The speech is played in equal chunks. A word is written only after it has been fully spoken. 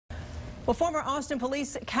Well, former Austin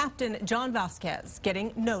Police Captain John Vasquez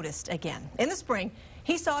getting noticed again. In the spring,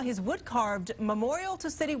 he saw his wood-carved memorial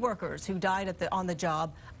to city workers who died on the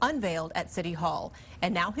job unveiled at City Hall.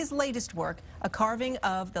 And now his latest work, a carving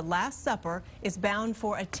of the Last Supper, is bound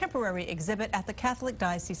for a temporary exhibit at the Catholic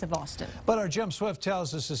Diocese of Austin. But our Jim Swift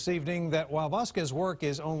tells us this evening that while Vasquez's work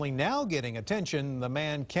is only now getting attention, the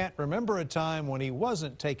man can't remember a time when he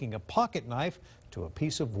wasn't taking a pocket knife to a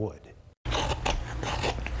piece of wood.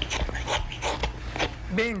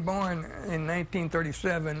 Being born in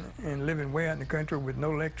 1937 and living way out in the country with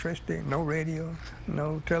no electricity, no radio,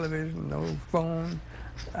 no television, no phone,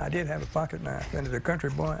 I did have a pocket knife, and as a country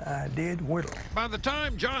boy, I did whittle. By the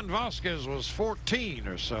time John Vasquez was 14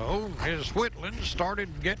 or so, his whittling started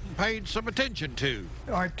getting paid some attention to.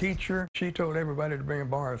 Our teacher, she told everybody to bring a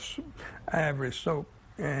bar of ivory soap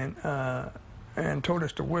and told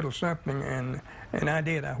us to whittle something, and I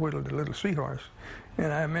did. I whittled a little seahorse.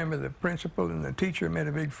 And I remember the principal and the teacher made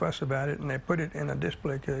a big fuss about it, and they put it in a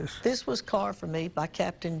display case. This was carved for me by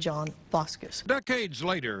Captain John Vasquez. Decades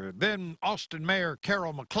later, then Austin Mayor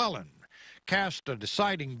Carol McClellan cast a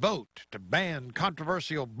deciding vote to ban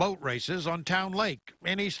controversial boat races on Town Lake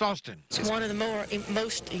in East Austin. It's one of the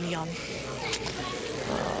most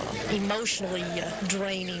emotionally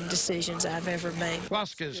draining decisions I've ever made.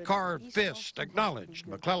 Vasquez's carved fist acknowledged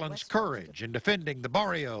McClellan's courage in defending the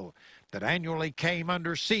barrio that annually came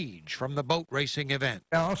under siege from the boat racing event.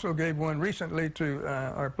 I also gave one recently to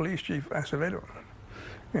our police chief, Acevedo,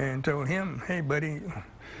 and told him, hey, buddy,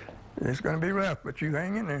 it's going to be rough, but you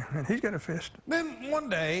hang in there, and he's got a fist. Then one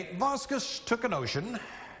day, Vasquez took a notion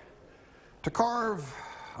to carve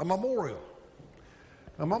a memorial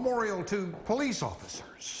to police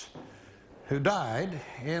officers who died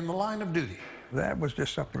in the line of duty. That was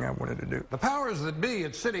just something I wanted to do. The powers that be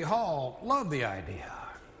at City Hall loved the idea,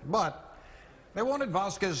 but they wanted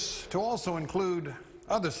Vasquez to also include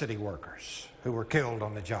other city workers who were killed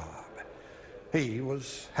on the job. He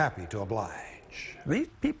was happy to oblige. These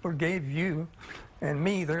people gave you and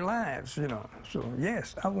me their lives, you know, so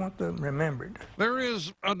yes, I want them remembered. There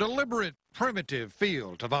is a deliberate, primitive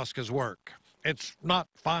feel to Vasquez's work. It's not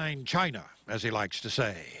fine china, as he likes to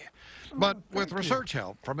say. But with research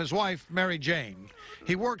help from his wife, Mary Jane,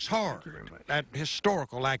 he works hard at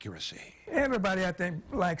historical accuracy. Everybody, I think,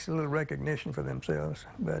 likes a little recognition for themselves,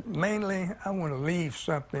 but mainly I want to leave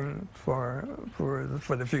something for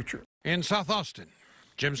the future. In South Austin,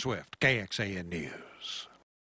 Jim Swift, KXAN News.